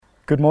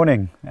Good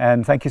morning,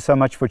 and thank you so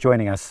much for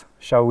joining us.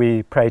 Shall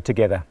we pray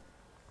together?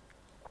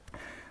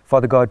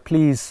 Father God,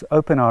 please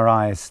open our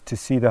eyes to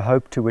see the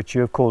hope to which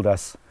you have called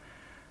us,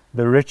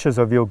 the riches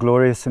of your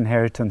glorious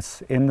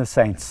inheritance in the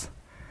saints,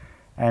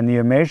 and the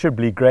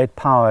immeasurably great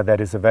power that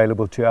is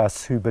available to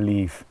us who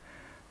believe,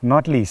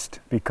 not least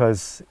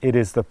because it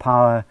is the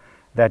power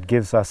that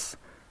gives us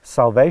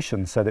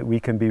salvation so that we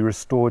can be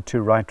restored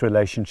to right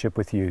relationship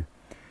with you.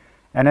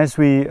 And as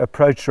we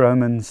approach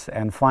Romans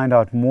and find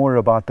out more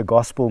about the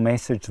gospel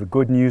message, the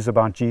good news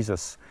about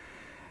Jesus,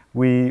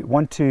 we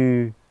want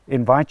to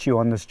invite you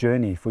on this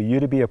journey, for you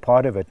to be a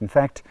part of it. In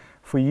fact,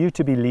 for you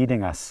to be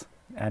leading us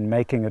and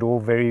making it all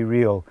very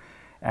real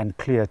and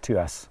clear to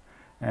us.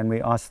 And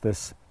we ask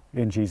this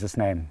in Jesus'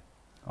 name.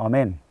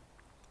 Amen.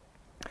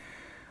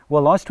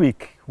 Well, last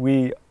week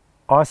we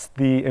asked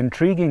the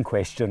intriguing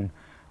question,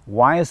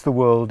 why is the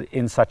world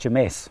in such a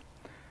mess?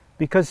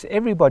 Because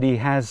everybody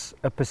has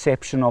a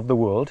perception of the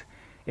world,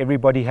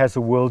 everybody has a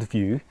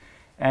worldview,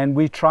 and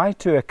we try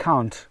to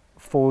account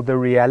for the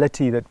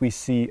reality that we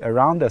see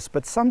around us,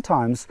 but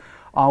sometimes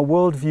our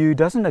worldview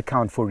doesn't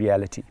account for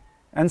reality.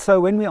 And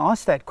so when we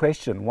ask that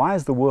question, why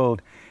is the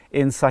world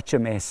in such a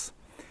mess?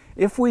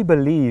 If we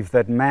believe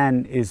that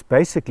man is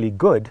basically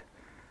good,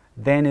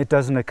 then it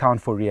doesn't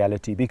account for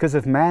reality. Because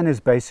if man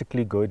is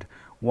basically good,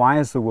 why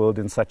is the world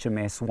in such a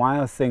mess? Why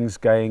are things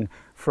going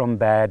from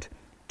bad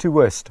to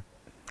worst?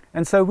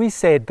 And so we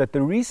said that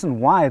the reason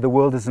why the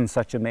world is in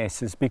such a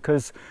mess is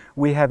because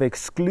we have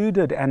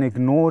excluded and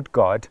ignored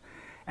God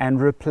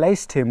and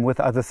replaced him with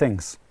other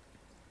things.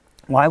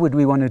 Why would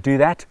we want to do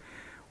that?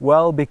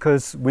 Well,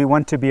 because we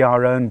want to be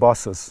our own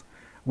bosses.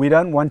 We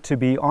don't want to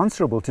be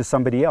answerable to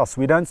somebody else.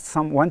 We don't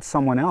want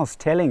someone else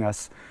telling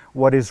us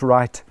what is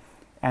right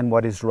and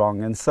what is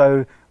wrong. And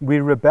so we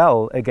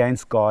rebel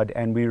against God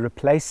and we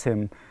replace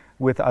him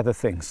with other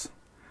things.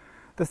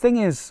 The thing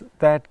is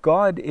that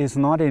God is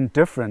not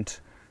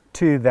indifferent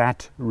to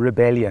that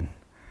rebellion,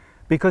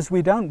 because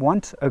we don't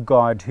want a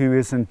God who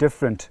is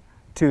indifferent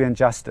to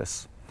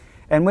injustice.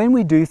 And when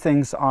we do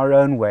things our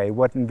own way,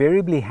 what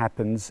invariably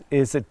happens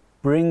is it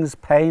brings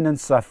pain and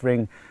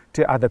suffering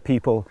to other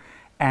people,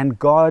 and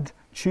God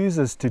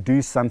chooses to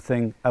do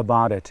something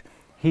about it.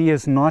 He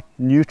is not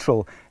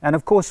neutral. And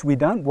of course, we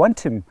don't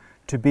want him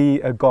to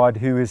be a God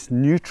who is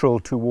neutral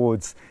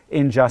towards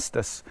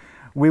injustice.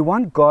 We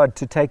want God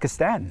to take a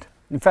stand.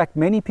 In fact,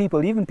 many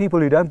people, even people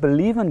who don't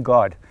believe in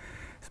God,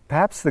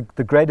 perhaps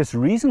the greatest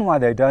reason why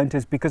they don't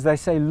is because they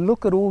say,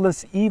 look at all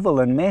this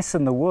evil and mess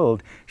in the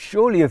world.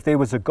 Surely if there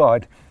was a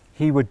God,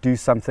 he would do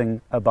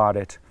something about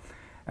it.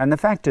 And the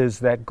fact is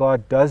that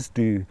God does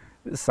do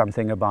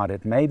something about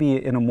it,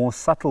 maybe in a more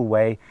subtle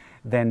way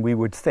than we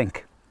would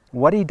think.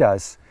 What he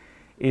does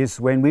is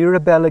when we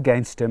rebel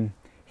against him,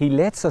 he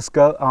lets us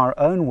go our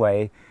own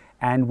way,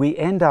 and we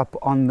end up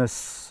on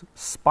this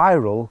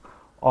spiral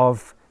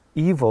of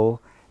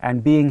evil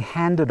and being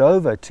handed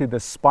over to the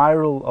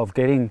spiral of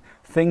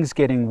things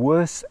getting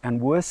worse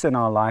and worse in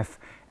our life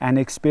and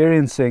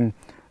experiencing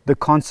the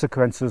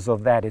consequences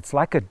of that. It's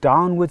like a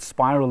downward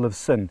spiral of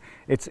sin.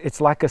 It's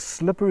like a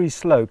slippery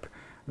slope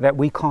that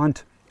we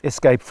can't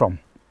escape from.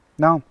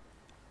 Now,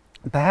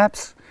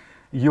 perhaps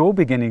you're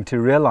beginning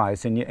to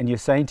realize, and you're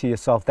saying to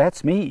yourself,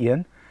 that's me,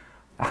 Ian.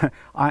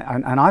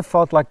 And I've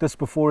felt like this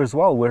before as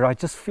well, where I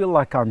just feel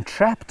like I'm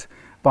trapped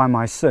by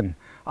my sin.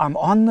 I'm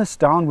on this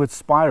downward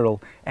spiral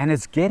and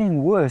it's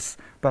getting worse,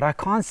 but I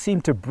can't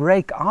seem to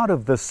break out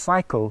of this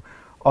cycle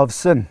of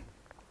sin.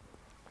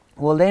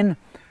 Well, then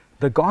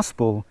the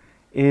gospel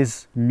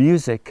is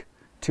music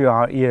to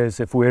our ears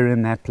if we're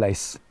in that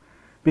place.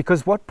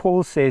 Because what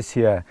Paul says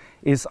here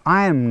is,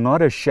 I am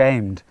not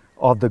ashamed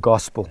of the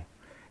gospel.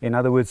 In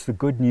other words, the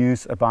good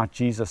news about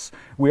Jesus.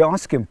 We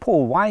ask him,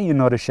 Paul, why are you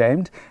not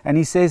ashamed? And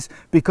he says,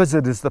 because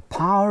it is the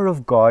power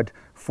of God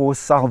for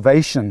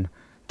salvation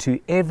to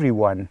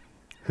everyone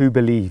who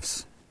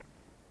believes.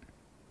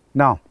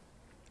 Now,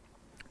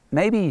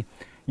 maybe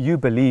you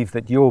believe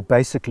that you're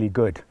basically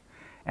good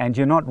and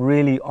you're not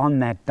really on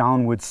that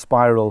downward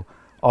spiral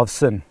of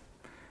sin.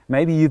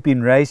 Maybe you've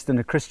been raised in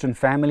a Christian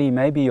family,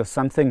 maybe you're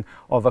something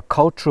of a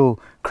cultural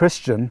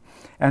Christian,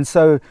 and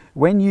so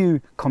when you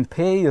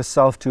compare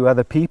yourself to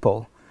other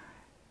people,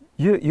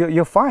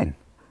 you're fine.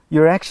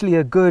 You're actually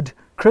a good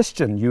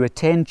Christian. You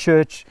attend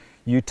church,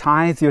 you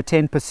tithe your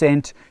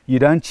 10%, you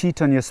don't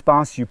cheat on your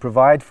spouse, you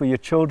provide for your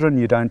children,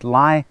 you don't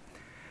lie.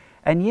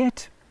 And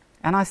yet,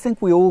 and I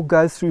think we all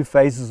go through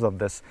phases of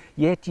this,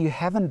 yet you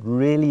haven't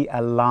really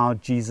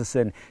allowed Jesus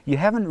in. You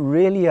haven't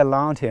really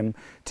allowed him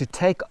to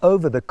take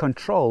over the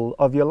control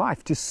of your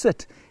life, to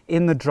sit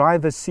in the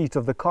driver's seat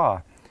of the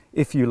car,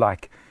 if you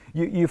like.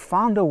 You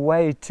found a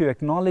way to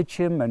acknowledge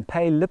him and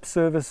pay lip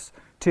service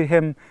to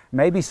him,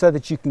 maybe so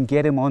that you can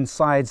get him on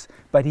sides,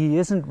 but he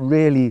isn't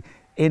really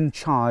in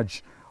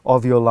charge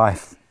of your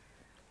life.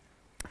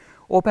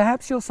 Or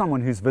perhaps you're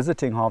someone who's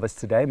visiting Harvest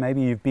today.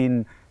 Maybe you've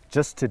been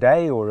just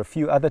today or a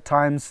few other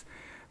times,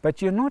 but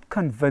you're not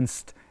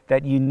convinced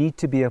that you need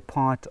to be a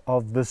part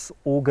of this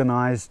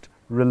organized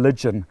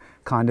religion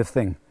kind of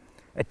thing.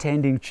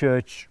 Attending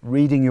church,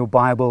 reading your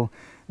Bible,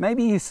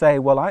 Maybe you say,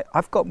 well,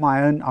 I've got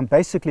my own, I'm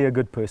basically a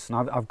good person.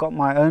 I've got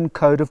my own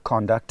code of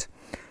conduct.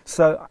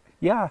 So,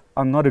 yeah,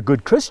 I'm not a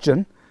good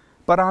Christian,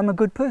 but I'm a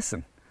good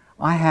person.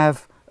 I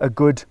have a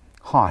good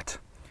heart.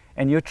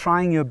 And you're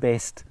trying your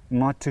best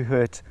not to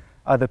hurt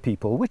other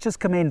people, which is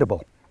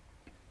commendable.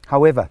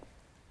 However,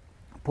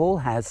 Paul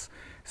has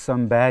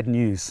some bad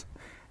news.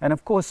 And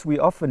of course, we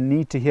often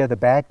need to hear the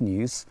bad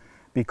news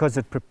because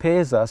it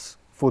prepares us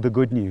for the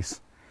good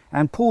news.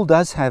 And Paul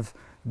does have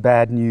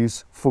bad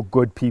news for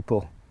good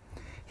people.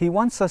 He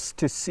wants us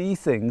to see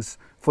things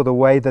for the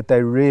way that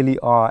they really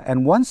are.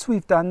 And once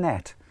we've done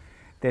that,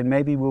 then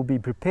maybe we'll be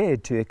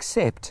prepared to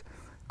accept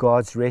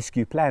God's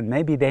rescue plan.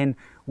 Maybe then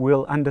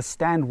we'll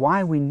understand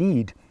why we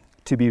need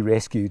to be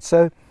rescued.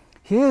 So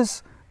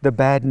here's the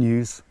bad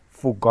news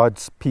for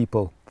God's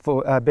people,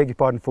 for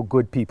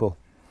good people.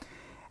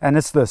 And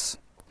it's this: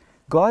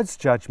 God's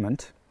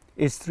judgment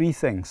is three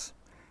things.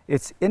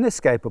 It's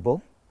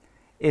inescapable,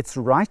 it's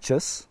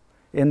righteous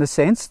in the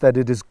sense that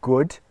it is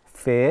good,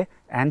 fair,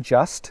 and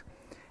just,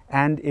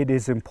 and it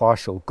is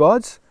impartial.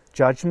 God's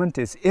judgment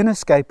is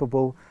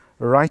inescapable,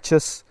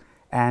 righteous,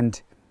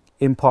 and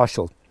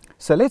impartial.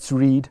 So let's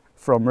read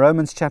from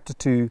Romans chapter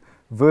 2,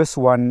 verse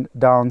 1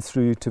 down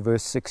through to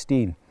verse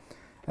 16.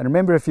 And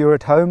remember, if you're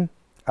at home,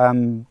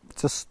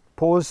 just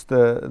pause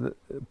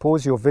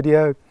your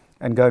video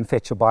and go and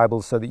fetch your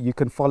Bible so that you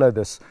can follow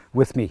this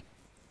with me.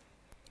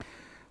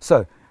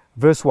 So,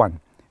 verse 1,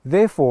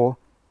 therefore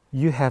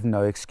you have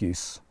no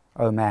excuse,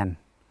 O man,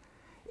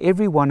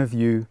 every one of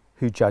you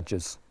who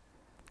judges.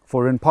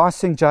 For in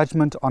passing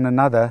judgment on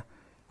another,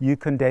 you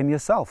condemn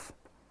yourself,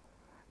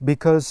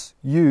 because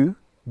you,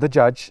 the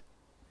judge,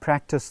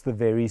 practice the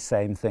very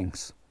same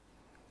things.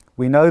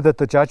 We know that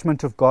the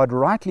judgment of God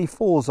rightly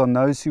falls on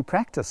those who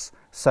practice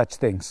such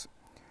things.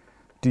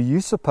 Do you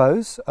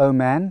suppose, O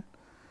man,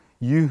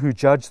 you who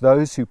judge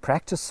those who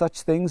practice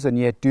such things and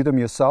yet do them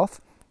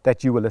yourself,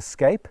 that you will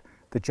escape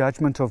the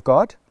judgment of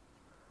God?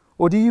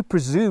 Or do you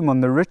presume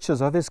on the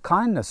riches of his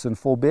kindness and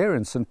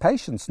forbearance and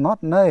patience,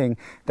 not knowing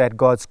that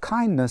God's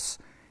kindness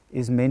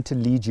is meant to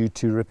lead you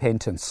to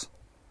repentance?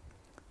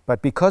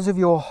 But because of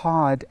your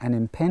hard and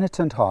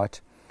impenitent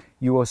heart,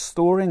 you are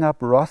storing up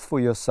wrath for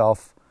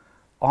yourself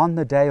on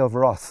the day of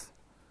wrath,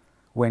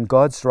 when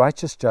God's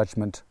righteous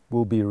judgment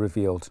will be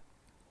revealed.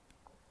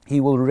 He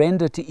will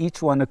render to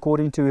each one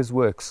according to his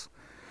works.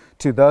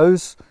 To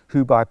those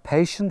who by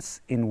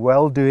patience in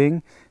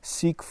well-doing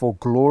seek for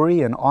glory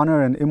and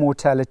honor and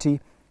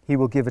immortality, he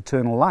will give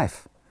eternal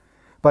life.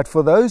 But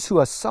for those who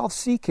are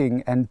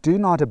self-seeking and do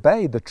not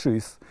obey the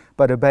truth,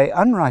 but obey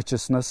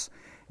unrighteousness,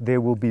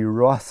 there will be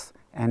wrath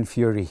and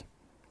fury.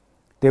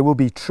 There will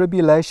be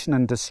tribulation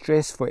and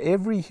distress for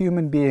every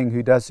human being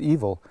who does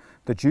evil,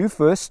 the Jew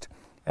first,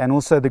 and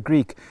also the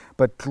Greek,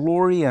 but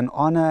glory and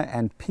honor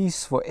and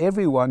peace for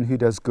everyone who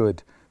does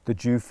good, the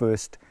Jew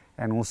first,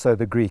 and also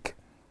the Greek.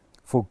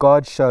 For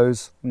God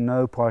shows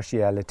no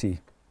partiality.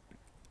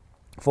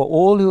 For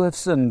all who have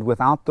sinned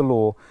without the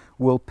law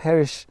will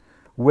perish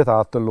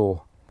without the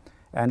law,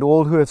 and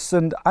all who have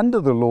sinned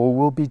under the law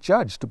will be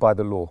judged by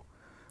the law.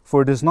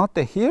 For it is not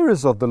the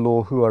hearers of the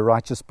law who are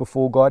righteous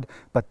before God,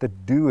 but the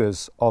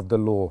doers of the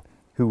law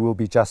who will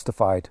be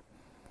justified.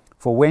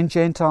 For when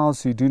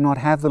Gentiles who do not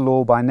have the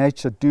law by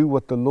nature do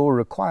what the law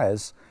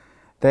requires,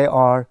 they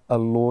are a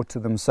law to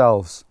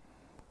themselves,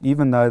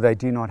 even though they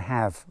do not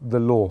have the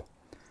law.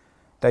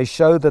 They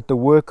show that the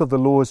work of the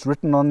law is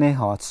written on their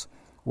hearts,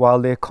 while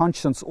their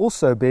conscience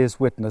also bears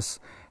witness,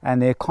 and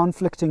their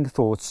conflicting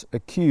thoughts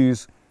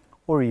accuse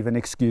or even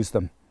excuse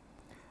them.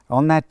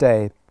 On that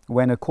day,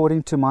 when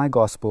according to my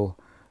gospel,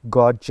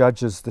 God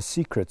judges the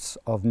secrets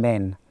of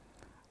men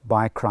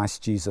by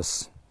Christ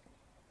Jesus.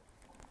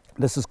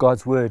 This is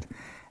God's word,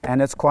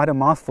 and it's quite a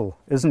mouthful,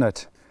 isn't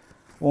it?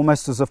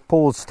 Almost as if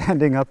Paul's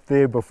standing up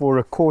there before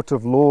a court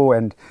of law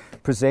and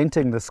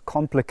presenting this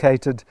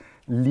complicated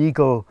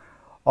legal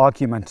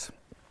argument.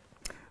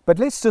 But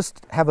let's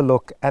just have a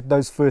look at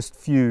those first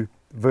few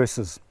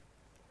verses.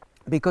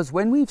 Because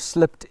when we've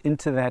slipped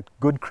into that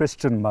good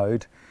Christian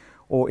mode,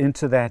 or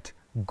into that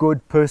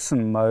good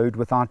person mode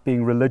without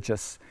being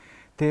religious,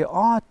 there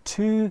are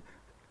two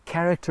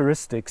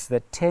characteristics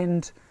that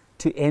tend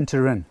to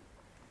enter in.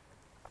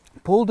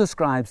 Paul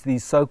describes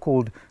these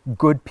so-called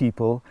good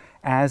people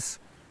as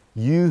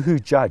you who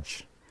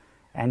judge.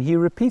 And he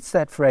repeats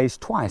that phrase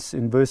twice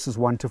in verses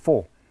 1 to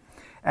 4.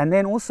 And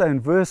then also in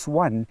verse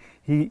 1,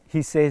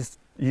 he says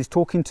he's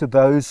talking to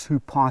those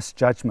who pass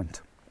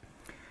judgment.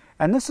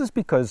 And this is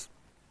because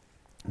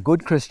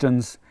good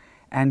Christians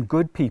and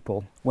good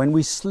people, when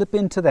we slip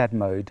into that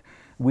mode,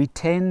 we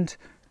tend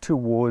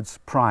towards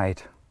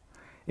pride.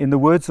 In the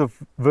words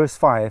of verse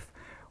 5,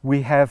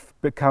 we have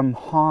become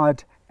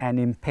hard and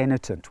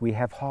impenitent. We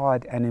have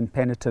hard and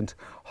impenitent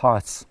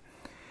hearts.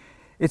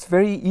 It's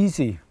very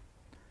easy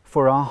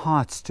for our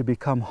hearts to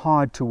become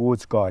hard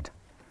towards God,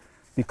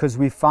 because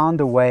we found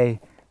a way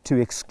to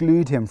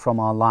exclude him from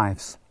our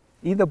lives,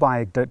 either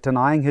by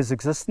denying his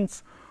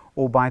existence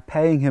or by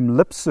paying him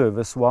lip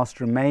service whilst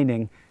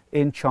remaining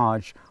in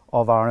charge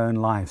of our own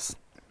lives.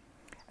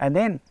 And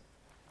then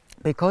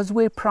Because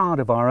we're proud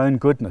of our own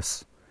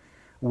goodness,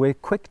 we're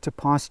quick to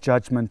pass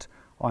judgment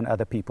on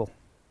other people.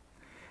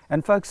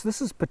 And folks,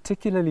 this is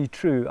particularly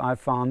true, I've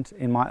found,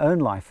 in my own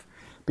life,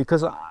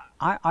 because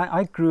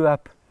I grew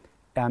up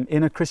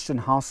in a Christian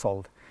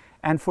household,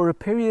 and for a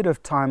period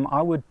of time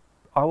I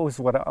was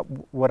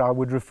what I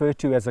would refer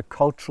to as a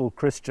cultural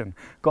Christian.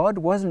 God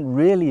wasn't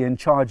really in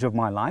charge of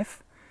my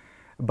life,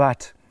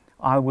 but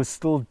I was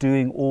still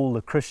doing all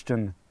the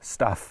Christian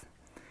stuff.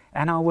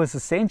 And I was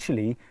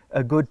essentially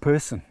a good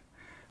person.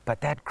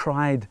 But that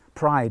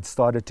pride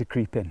started to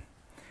creep in.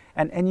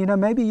 And you know,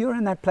 maybe you're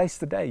in that place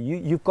today.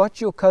 You've got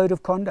your code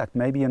of conduct.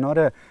 Maybe you're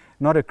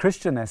not a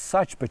Christian as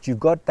such, but you've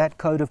got that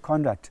code of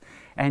conduct.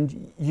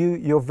 And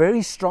you're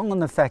very strong on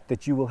the fact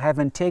that you will have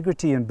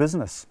integrity in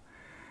business.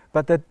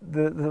 But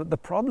the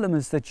problem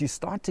is that you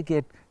start to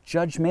get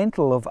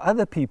judgmental of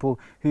other people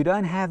who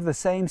don't have the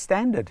same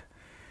standard.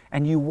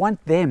 And you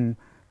want them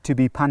to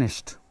be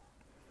punished.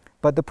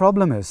 But the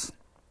problem is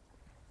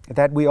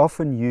that we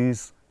often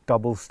use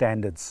double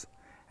standards.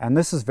 And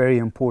this is very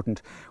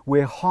important.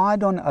 We're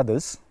hard on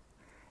others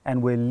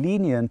and we're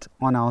lenient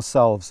on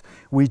ourselves.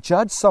 We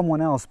judge someone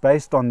else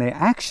based on their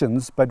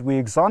actions, but we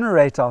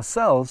exonerate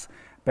ourselves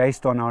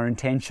based on our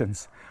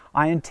intentions.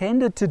 I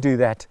intended to do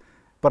that,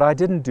 but I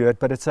didn't do it,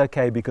 but it's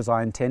okay because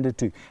I intended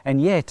to.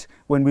 And yet,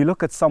 when we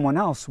look at someone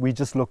else, we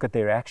just look at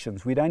their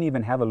actions. We don't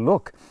even have a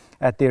look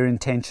at their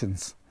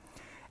intentions.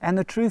 And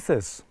the truth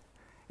is,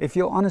 if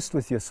you're honest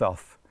with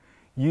yourself,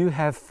 you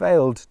have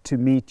failed to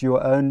meet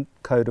your own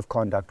code of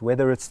conduct,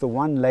 whether it's the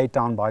one laid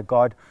down by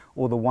God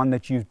or the one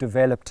that you've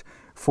developed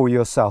for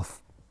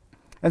yourself.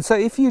 And so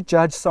if you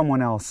judge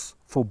someone else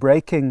for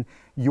breaking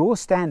your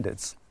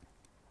standards,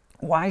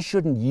 why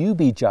shouldn't you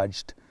be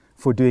judged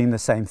for doing the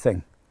same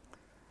thing?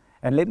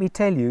 And let me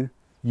tell you,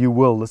 you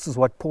will. This is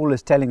what Paul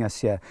is telling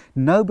us here.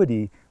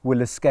 Nobody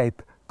will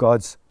escape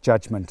God's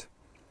judgment.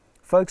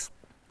 Folks,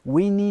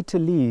 we need to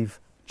leave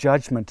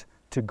judgment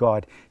to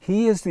God.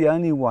 He is the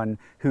only one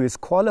who is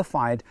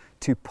qualified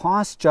to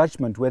pass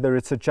judgment, whether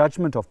it's a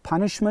judgment of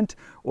punishment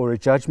or a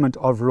judgment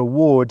of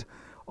reward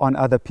on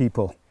other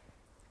people.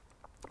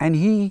 And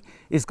He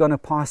is going to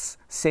pass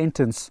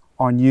sentence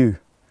on you.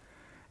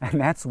 And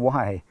that's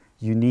why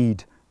you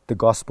need the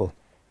gospel.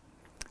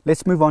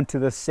 Let's move on to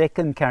the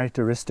second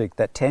characteristic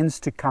that tends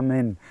to come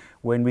in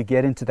when we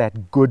get into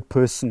that good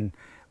person,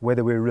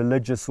 whether we're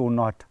religious or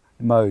not,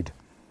 mode.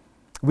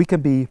 We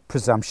can be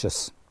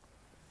presumptuous.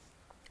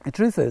 The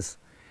truth is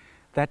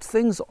that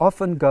things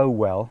often go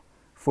well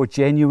for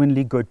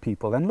genuinely good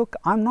people. And look,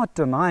 I'm not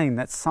denying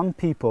that some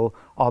people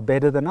are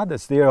better than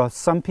others. There are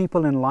some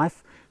people in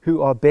life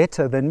who are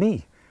better than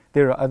me.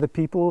 There are other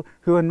people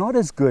who are not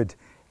as good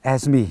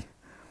as me.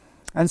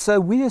 And so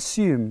we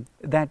assume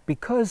that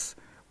because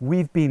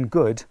we've been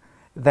good,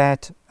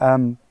 that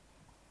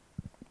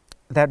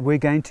we're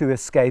going to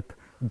escape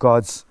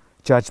God's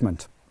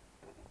judgment.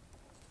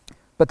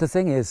 But the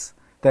thing is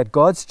that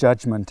God's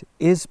judgment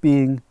is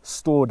being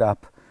stored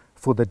up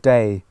for the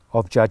day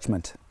of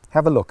judgment.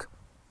 Have a look.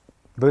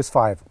 Verse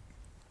 5.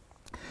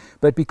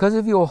 But because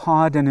of your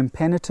hard and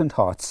impenitent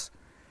hearts,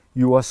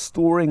 you are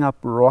storing up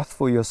wrath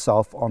for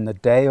yourself on the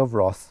day of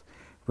wrath,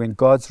 when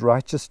God's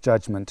righteous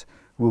judgment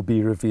will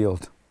be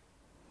revealed.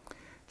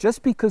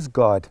 Just because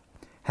God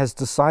has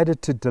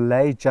decided to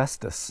delay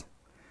justice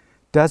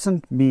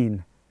doesn't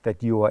mean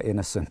that you are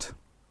innocent.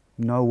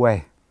 No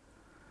way.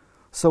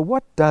 So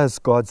what does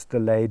God's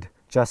delayed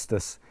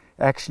justice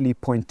actually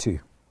point to?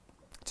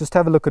 Just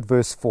have a look at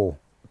verse 4.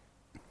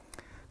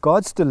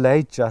 God's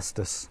delayed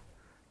justice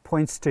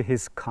points to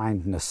His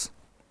kindness.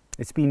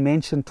 It's been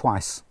mentioned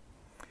twice.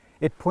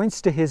 It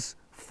points to His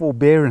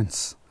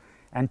forbearance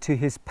and to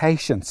His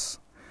patience.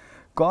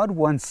 God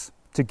wants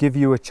to give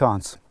you a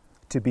chance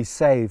to be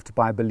saved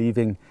by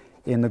believing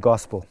in the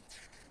gospel.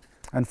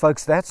 And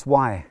folks, that's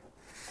why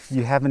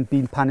you haven't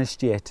been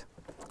punished yet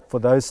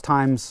for those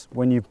times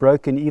when you've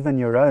broken even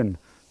your own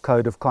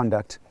code of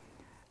conduct,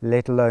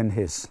 let alone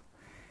His.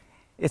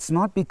 It's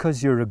not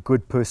because you're a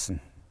good person.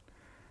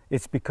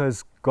 It's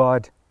because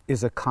God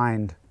is a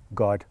kind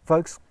God.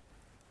 Folks,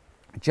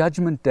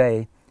 Judgment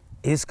Day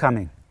is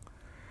coming.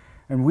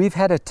 And we've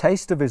had a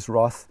taste of His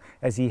wrath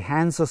as He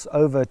hands us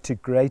over to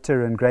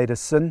greater and greater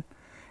sin.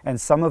 And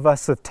some of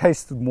us have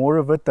tasted more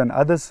of it than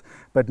others.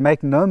 But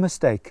make no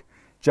mistake,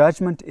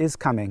 judgment is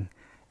coming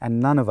and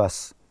none of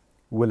us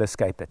will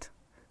escape it.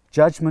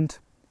 Judgment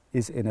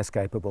is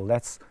inescapable.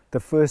 That's the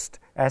first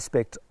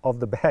aspect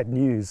of the bad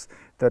news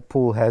that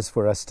Paul has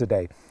for us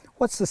today.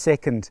 What's the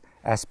second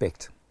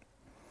aspect?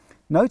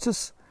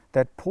 Notice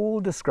that Paul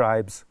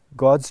describes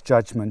God's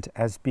judgment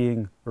as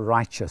being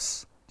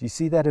righteous. Do you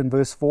see that in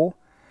verse 4?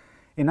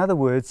 In other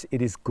words,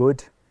 it is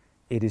good,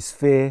 it is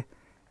fair,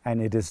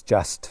 and it is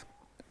just.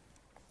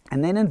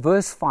 And then in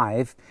verse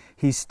 5,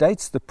 he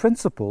states the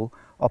principle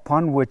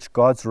upon which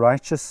God's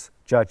righteous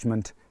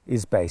judgment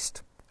is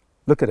based.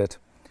 Look at it.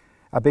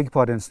 I beg your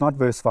pardon, it's not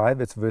verse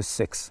 5, it's verse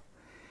 6.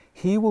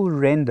 He will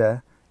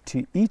render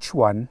to each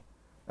one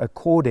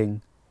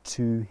according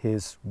to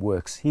his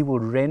works. He will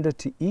render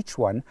to each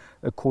one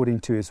according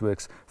to his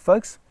works.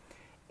 Folks,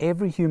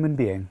 every human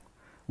being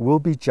will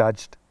be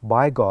judged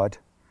by God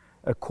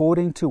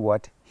according to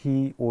what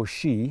he or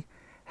she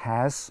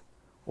has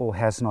or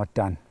has not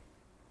done.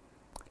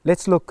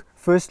 Let's look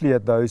firstly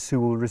at those who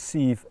will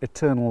receive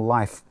eternal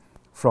life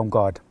from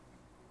God.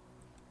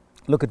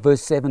 Look at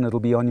verse 7, it'll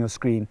be on your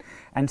screen.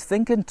 And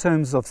think in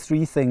terms of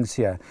three things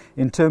here.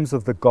 In terms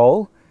of the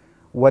goal,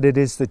 what it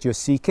is that you're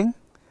seeking.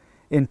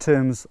 In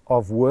terms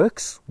of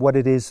works, what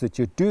it is that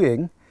you're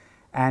doing.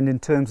 And in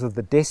terms of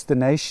the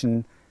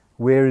destination,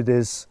 where it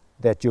is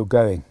that you're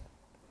going.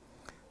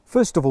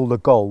 First of all, the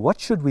goal.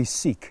 What should we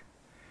seek?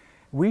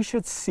 We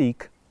should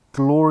seek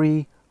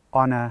glory,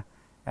 honor,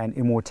 and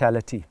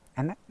immortality.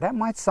 And that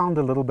might sound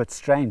a little bit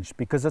strange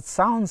because it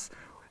sounds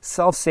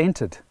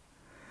self-centered.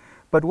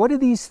 But what do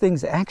these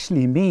things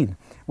actually mean?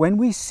 When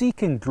we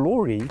seek in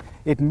glory,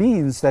 it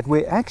means that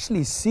we're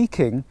actually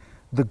seeking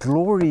the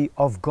glory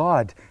of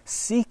God,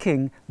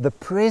 seeking the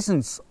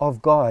presence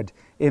of God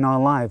in our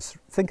lives.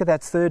 Think of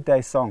that Third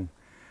Day song.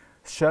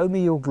 Show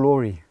me your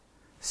glory.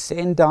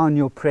 Send down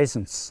your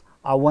presence.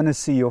 I want to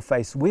see your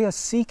face. We are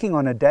seeking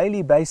on a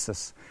daily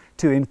basis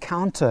to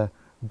encounter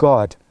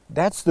God.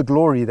 That's the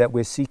glory that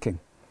we're seeking.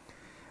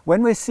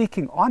 When we're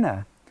seeking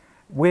honor,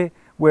 we're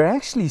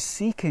actually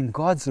seeking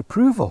God's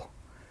approval.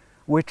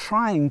 We're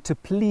trying to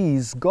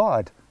please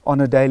God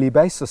on a daily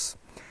basis.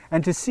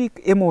 And to seek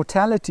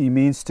immortality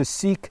means to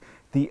seek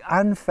the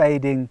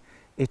unfading,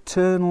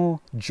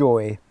 eternal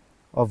joy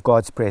of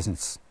God's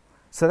presence.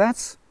 So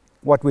that's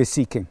what we're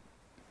seeking.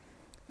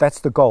 That's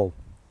the goal.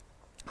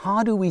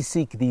 How do we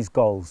seek these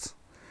goals?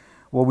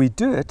 Well, we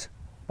do it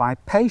by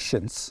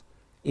patience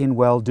in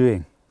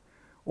well-doing.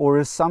 Or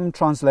as some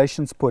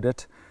translations put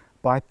it,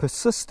 by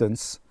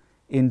persistence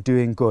in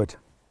doing good.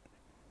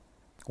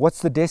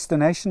 What's the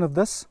destination of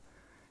this?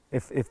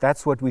 If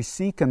that's what we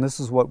seek and this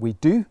is what we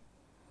do,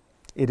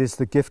 it is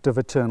the gift of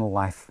eternal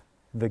life.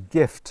 The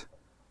gift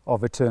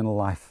of eternal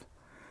life.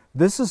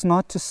 This is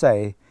not to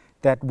say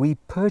that we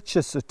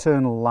purchase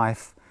eternal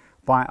life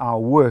by our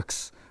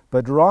works,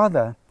 but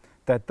rather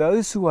that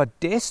those who are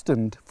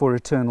destined for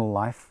eternal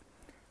life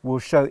will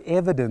show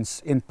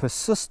evidence in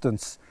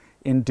persistence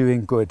in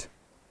doing good,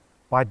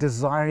 by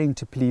desiring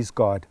to please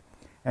God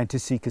and to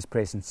seek His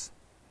presence.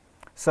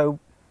 So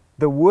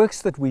the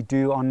works that we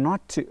do are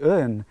not to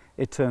earn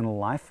eternal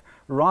life,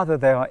 rather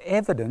they are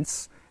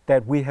evidence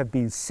that we have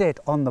been set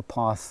on the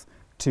path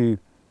to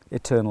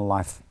eternal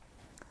life.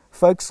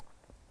 Folks,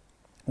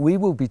 we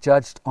will be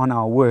judged on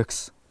our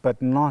works,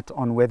 but not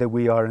on whether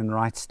we are in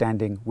right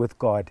standing with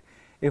God.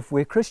 If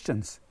we're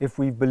Christians, if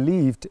we've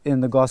believed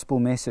in the gospel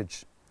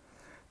message.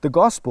 The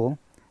gospel,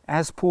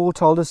 as Paul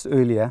told us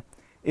earlier,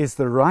 is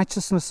the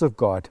righteousness of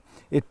God.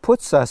 It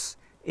puts us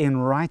in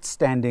right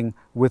standing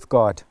with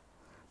God.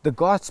 The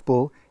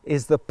gospel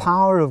is the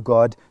power of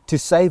God to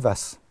save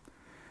us.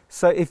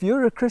 So if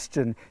you're a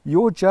Christian,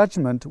 your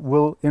judgment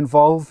will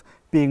involve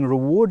being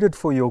rewarded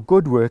for your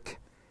good work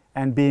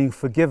and being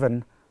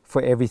forgiven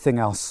for everything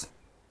else.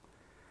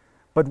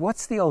 But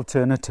what's the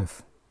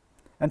alternative?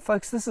 And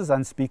folks, this is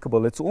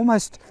unspeakable. It's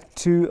almost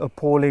too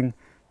appalling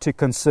to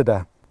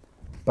consider,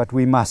 but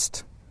we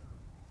must.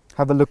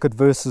 Have a look at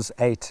verses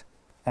 8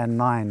 and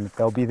 9.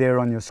 They'll be there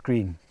on your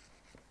screen.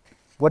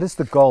 What is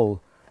the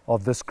goal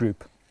of this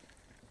group?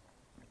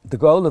 The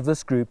goal of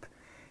this group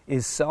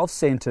is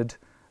self-centered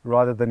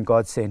rather than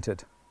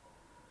God-centered.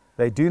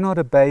 They do not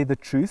obey the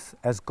truth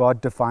as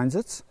God defines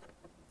it,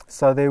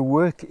 so their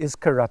work is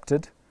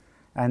corrupted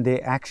and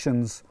their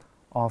actions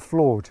are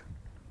flawed.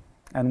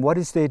 And what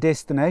is their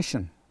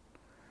destination?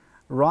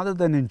 Rather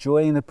than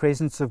enjoying the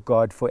presence of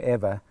God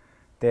forever,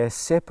 they are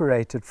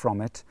separated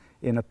from it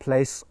in a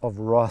place of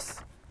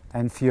wrath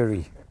and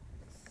fury.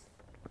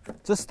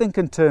 Just think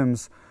in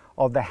terms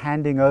of the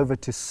handing over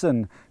to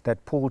sin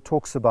that Paul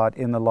talks about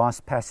in the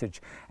last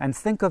passage, and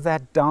think of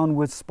that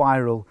downward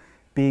spiral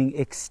being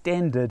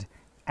extended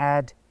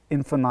ad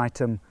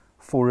infinitum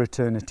for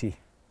eternity.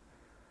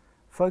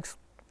 Folks,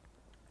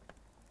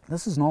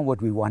 this is not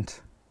what we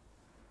want.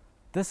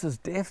 This is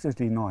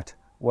definitely not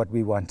what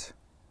we want.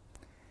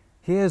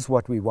 Here's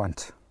what we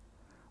want.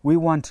 We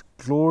want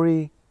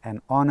glory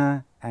and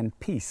honor and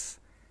peace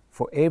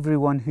for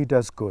everyone who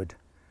does good,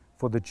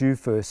 for the Jew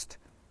first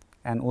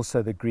and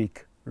also the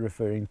Greek,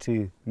 referring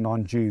to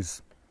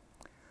non-Jews.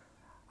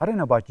 I don't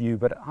know about you,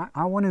 but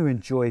I want to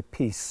enjoy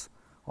peace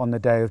on the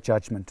day of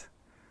judgment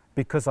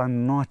because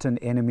I'm not an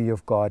enemy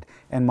of God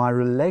and my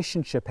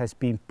relationship has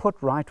been put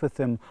right with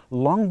Him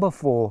long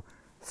before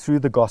through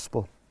the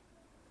gospel.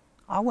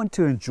 I want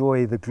to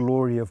enjoy the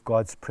glory of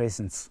God's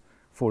presence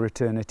for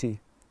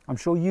eternity. I'm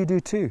sure you do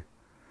too.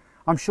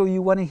 I'm sure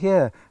you want to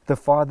hear the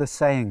Father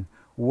saying,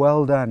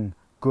 "Well done,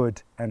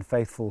 good and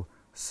faithful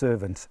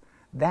servant."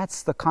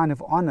 That's the kind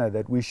of honor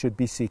that we should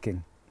be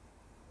seeking.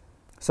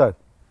 So,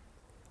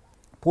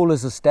 Paul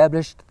has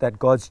established that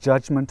God's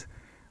judgment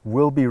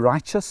will be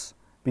righteous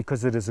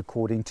because it is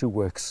according to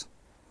works.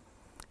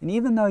 And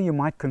even though you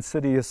might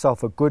consider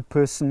yourself a good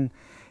person,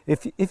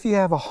 if you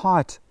have a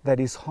heart that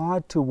is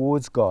hard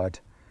towards God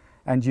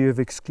and you have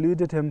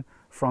excluded Him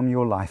from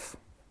your life,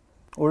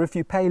 or if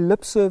you pay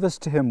lip service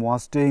to him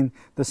whilst doing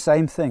the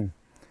same thing,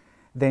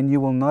 then you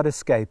will not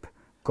escape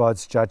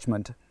God's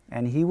judgment,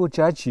 and he will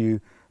judge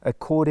you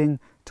according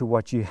to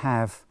what you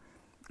have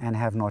and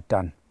have not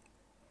done.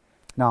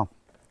 Now,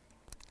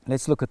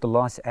 let's look at the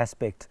last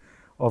aspect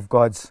of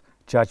God's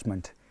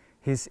judgment,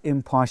 his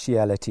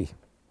impartiality.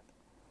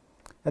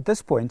 At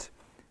this point,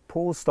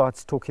 Paul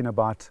starts talking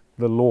about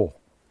the law.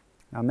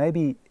 Now,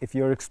 maybe if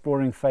you're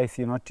exploring faith,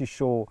 you're not too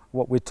sure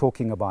what we're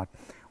talking about.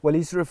 Well,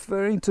 he's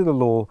referring to the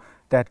law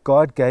that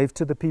God gave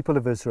to the people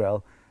of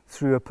Israel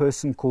through a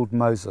person called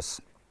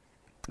Moses.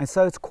 And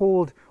so it's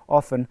called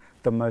often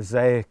the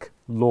Mosaic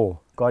Law.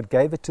 God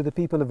gave it to the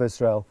people of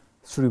Israel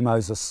through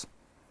Moses.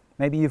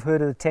 Maybe you've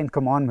heard of the Ten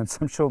Commandments.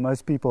 I'm sure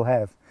most people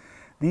have.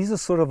 These are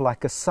sort of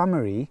like a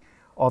summary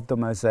of the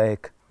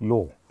Mosaic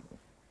Law.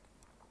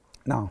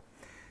 Now,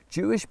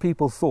 Jewish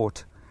people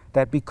thought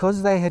that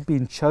because they had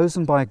been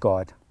chosen by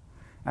God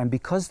and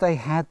because they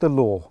had the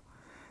law,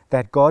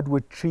 that God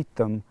would treat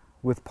them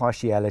with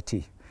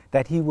partiality,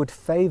 that he would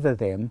favor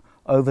them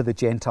over the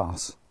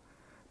Gentiles.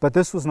 But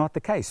this was not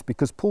the case,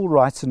 because Paul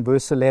writes in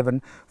verse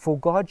 11, "For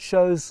God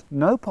shows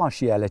no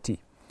partiality,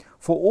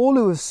 for all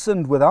who have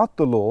sinned without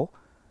the law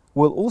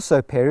will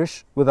also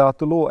perish without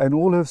the law, and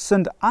all who have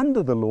sinned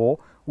under the law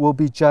will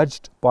be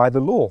judged by the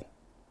law."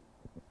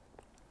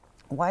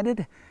 Why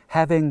did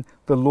having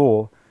the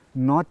law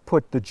not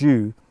put the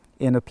Jew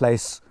in a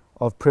place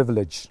of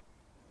privilege?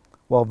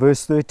 Well,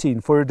 verse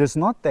 13, "For it is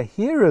not the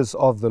hearers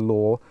of the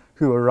law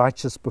who are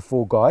righteous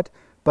before God,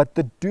 but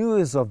the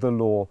doers of the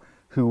law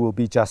who will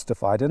be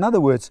justified." In other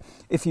words,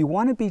 if you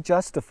want to be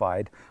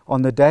justified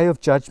on the day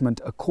of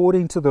judgment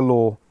according to the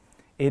law,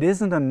 it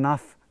isn't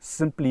enough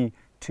simply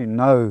to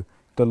know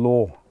the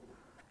law.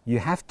 You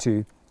have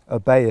to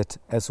obey it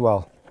as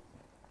well.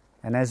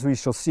 And as we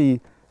shall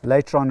see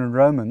later on in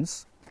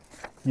Romans,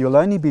 you'll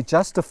only be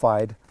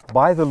justified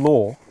by the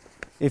law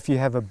if you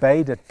have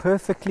obeyed it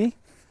perfectly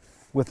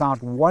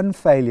without one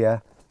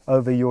failure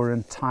over your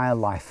entire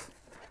life.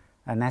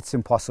 And that's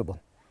impossible.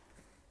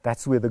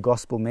 That's where the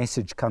gospel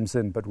message comes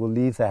in, but we'll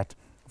leave that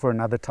for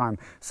another time.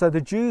 So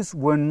the Jews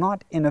were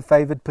not in a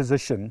favored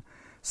position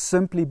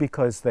simply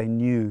because they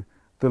knew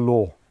the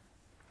law.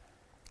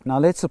 Now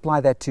let's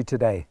apply that to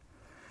today.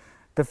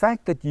 The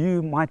fact that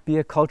you might be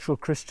a cultural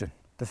Christian,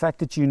 the fact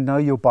that you know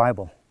your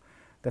Bible,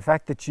 the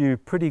fact that you're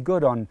pretty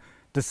good on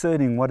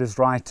discerning what is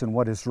right and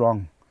what is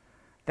wrong,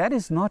 that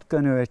is not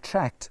going to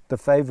attract the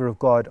favor of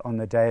God on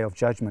the day of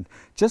judgment.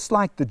 Just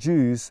like the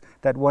Jews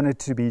that wanted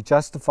to be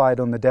justified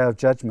on the day of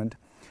judgment,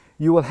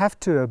 you will have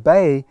to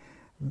obey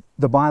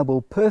the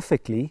Bible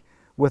perfectly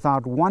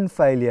without one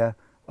failure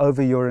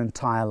over your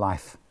entire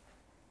life.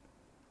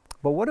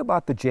 But what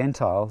about the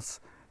Gentiles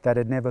that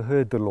had never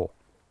heard the law?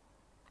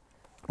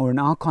 Or in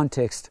our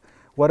context,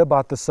 what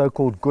about the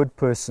so-called good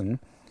person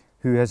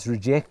who has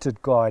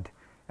rejected God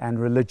and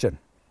religion?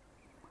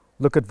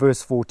 Look at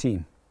verse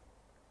 14.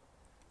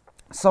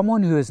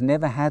 "Someone who has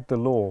never had the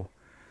law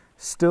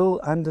still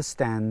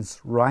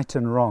understands right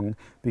and wrong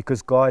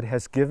because God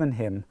has given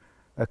him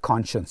a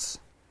conscience.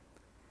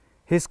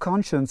 His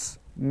conscience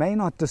may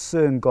not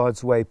discern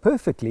God's way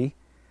perfectly,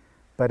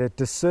 but it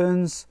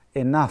discerns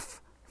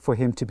enough for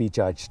him to be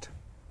judged."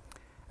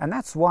 And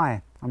that's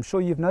why, I'm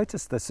sure you've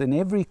noticed this, in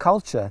every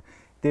culture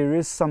there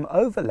is some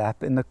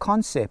overlap in the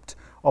concept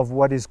of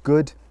what is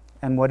good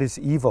and what is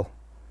evil.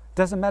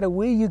 Doesn't matter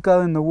where you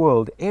go in the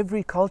world,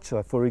 every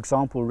culture, for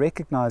example,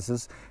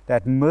 recognizes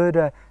that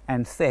murder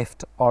and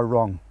theft are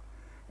wrong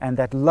and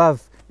that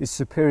love is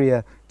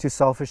superior to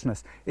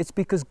selfishness. It's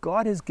because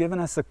God has given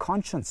us a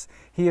conscience.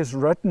 He has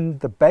written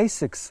the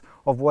basics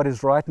of what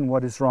is right and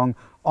what is wrong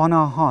on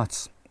our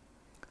hearts.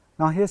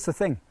 Now here's the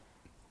thing.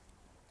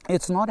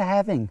 It's not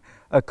having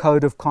a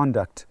code of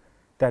conduct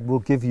that will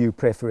give you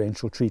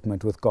preferential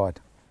treatment with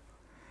God.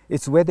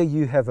 It's whether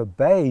you have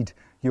obeyed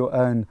your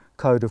own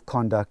code of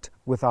conduct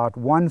without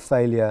one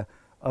failure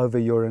over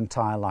your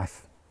entire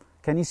life.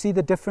 Can you see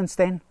the difference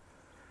then?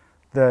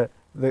 The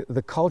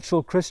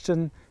cultural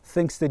Christian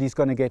thinks that he's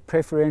going to get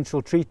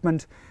preferential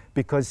treatment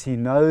because he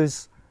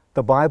knows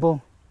the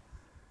Bible,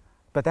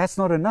 but that's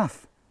not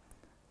enough.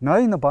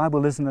 Knowing the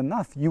Bible isn't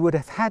enough. You would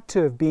have had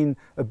to have been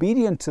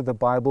obedient to the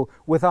Bible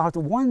without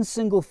one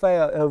single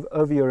failure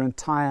over your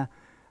entire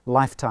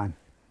lifetime.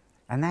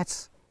 And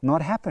that's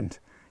not happened.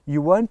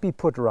 You won't be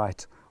put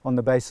right on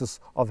the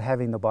basis of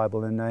having the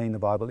Bible and knowing the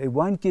Bible. It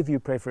won't give you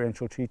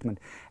preferential treatment.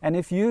 And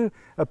if you're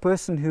a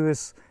person who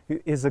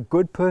is a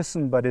good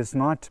person but is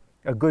not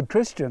a good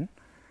Christian,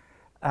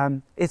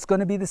 it's going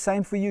to be the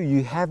same for you.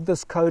 You have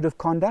this code of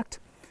conduct.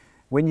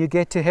 When you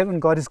get to heaven,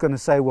 God is going to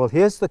say, well,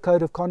 here's the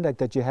code of conduct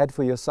that you had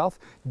for yourself.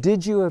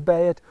 Did you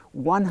obey it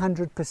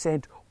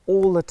 100%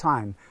 all the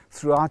time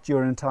throughout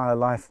your entire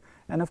life?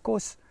 And of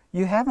course,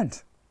 you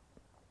haven't.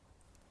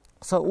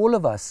 So all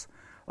of us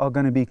are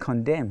going to be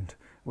condemned,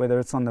 whether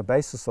it's on the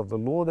basis of the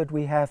law that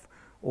we have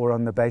or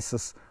on the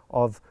basis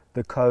of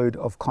the code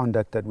of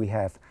conduct that we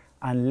have,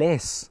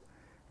 unless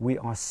we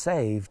are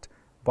saved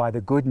by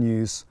the good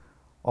news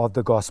of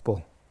the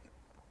gospel.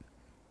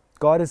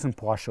 God is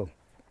impartial.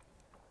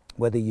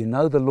 whether you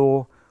know the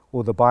law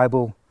or the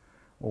Bible,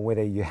 or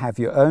whether you have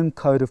your own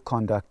code of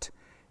conduct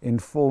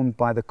informed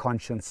by the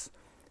conscience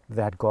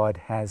that God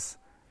has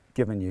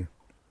given you.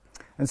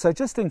 And so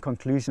just in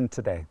conclusion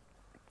today,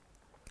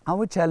 I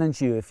would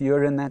challenge you, if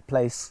you're in that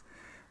place,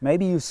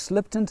 maybe you've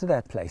slipped into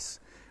that place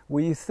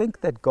where you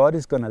think that God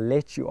is going to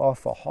let you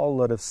off a whole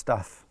lot of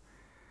stuff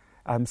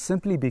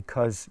simply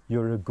because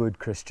you're a good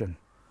Christian.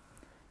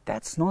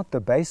 That's not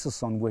the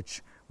basis on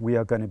which we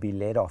are going to be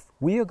led off.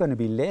 We are going to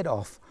be led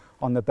off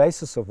on the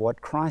basis of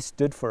what Christ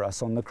did for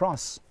us on the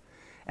cross.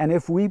 And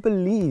if we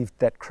believe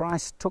that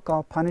Christ took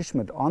our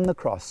punishment on the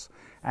cross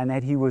and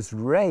that he was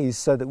raised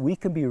so that we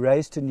can be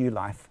raised to new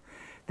life,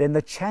 then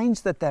the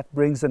change that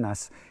brings in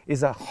us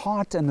is a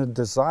heart and a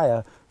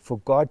desire for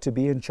God to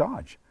be in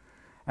charge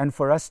and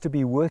for us to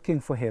be working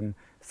for him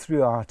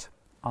throughout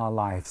our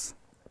lives.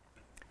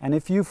 And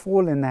if you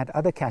fall in that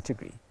other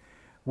category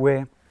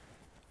where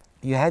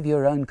you have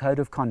your own code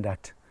of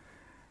conduct,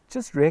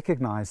 just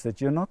recognize that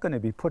you're not going to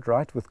be put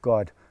right with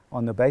God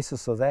on the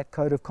basis of that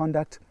code of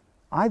conduct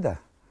either.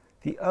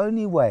 The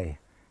only way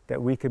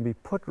that we can be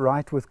put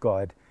right with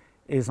God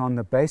is on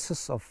the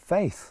basis of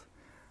faith.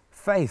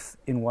 Faith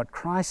in what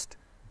Christ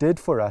did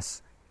for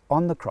us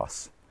on the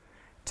cross.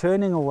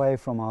 Turning away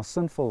from our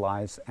sinful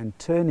lives and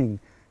turning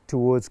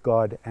towards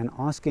God and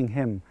asking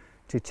him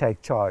to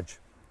take charge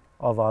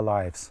of our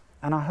lives.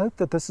 And I hope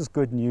that this is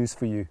good news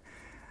for you,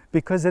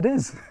 because it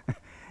is.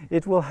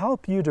 It will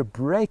help you to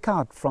break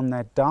out from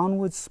that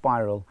downward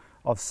spiral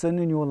of sin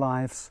in your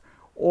lives,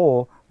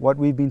 or what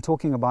we've been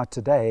talking about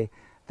today,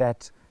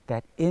 that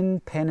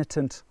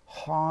impenitent,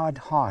 hard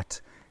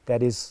heart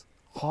that is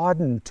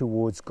hardened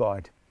towards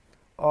God.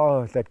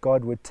 Oh, that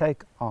God would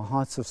take our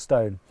hearts of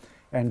stone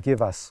and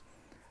give us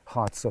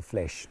hearts of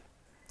flesh.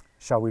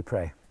 Shall we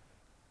pray?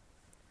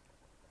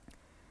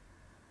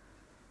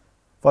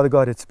 Father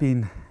God, it's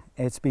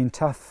been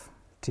tough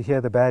to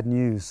hear the bad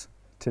news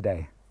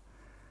today.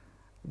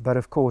 But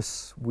of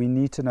course, we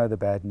need to know the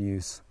bad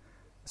news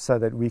so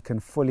that we can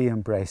fully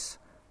embrace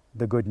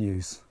the good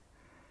news.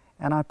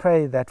 And I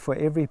pray that for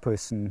every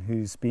person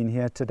who's been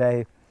here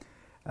today,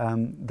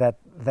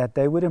 that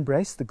they would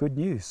embrace the good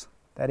news,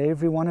 that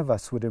every one of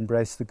us would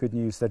embrace the good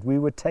news, that we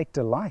would take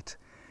delight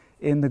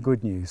in the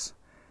good news,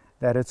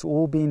 that it's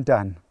all been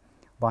done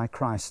by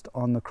Christ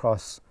on the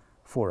cross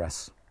for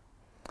us.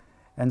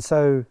 And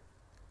so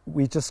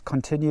we just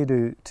continue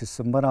to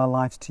submit our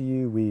lives to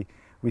you.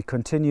 We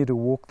continue to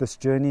walk this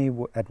journey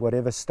at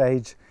whatever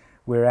stage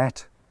we're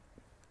at.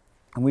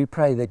 And we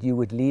pray that you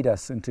would lead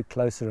us into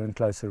closer and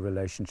closer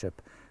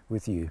relationship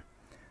with you.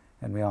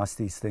 And we ask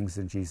these things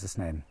in Jesus'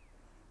 name.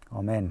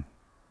 Amen.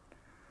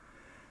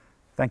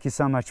 Thank you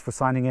so much for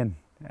signing in,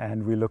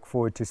 and we look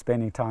forward to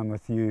spending time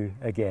with you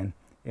again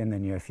in the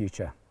near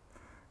future.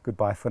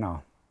 Goodbye for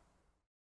now.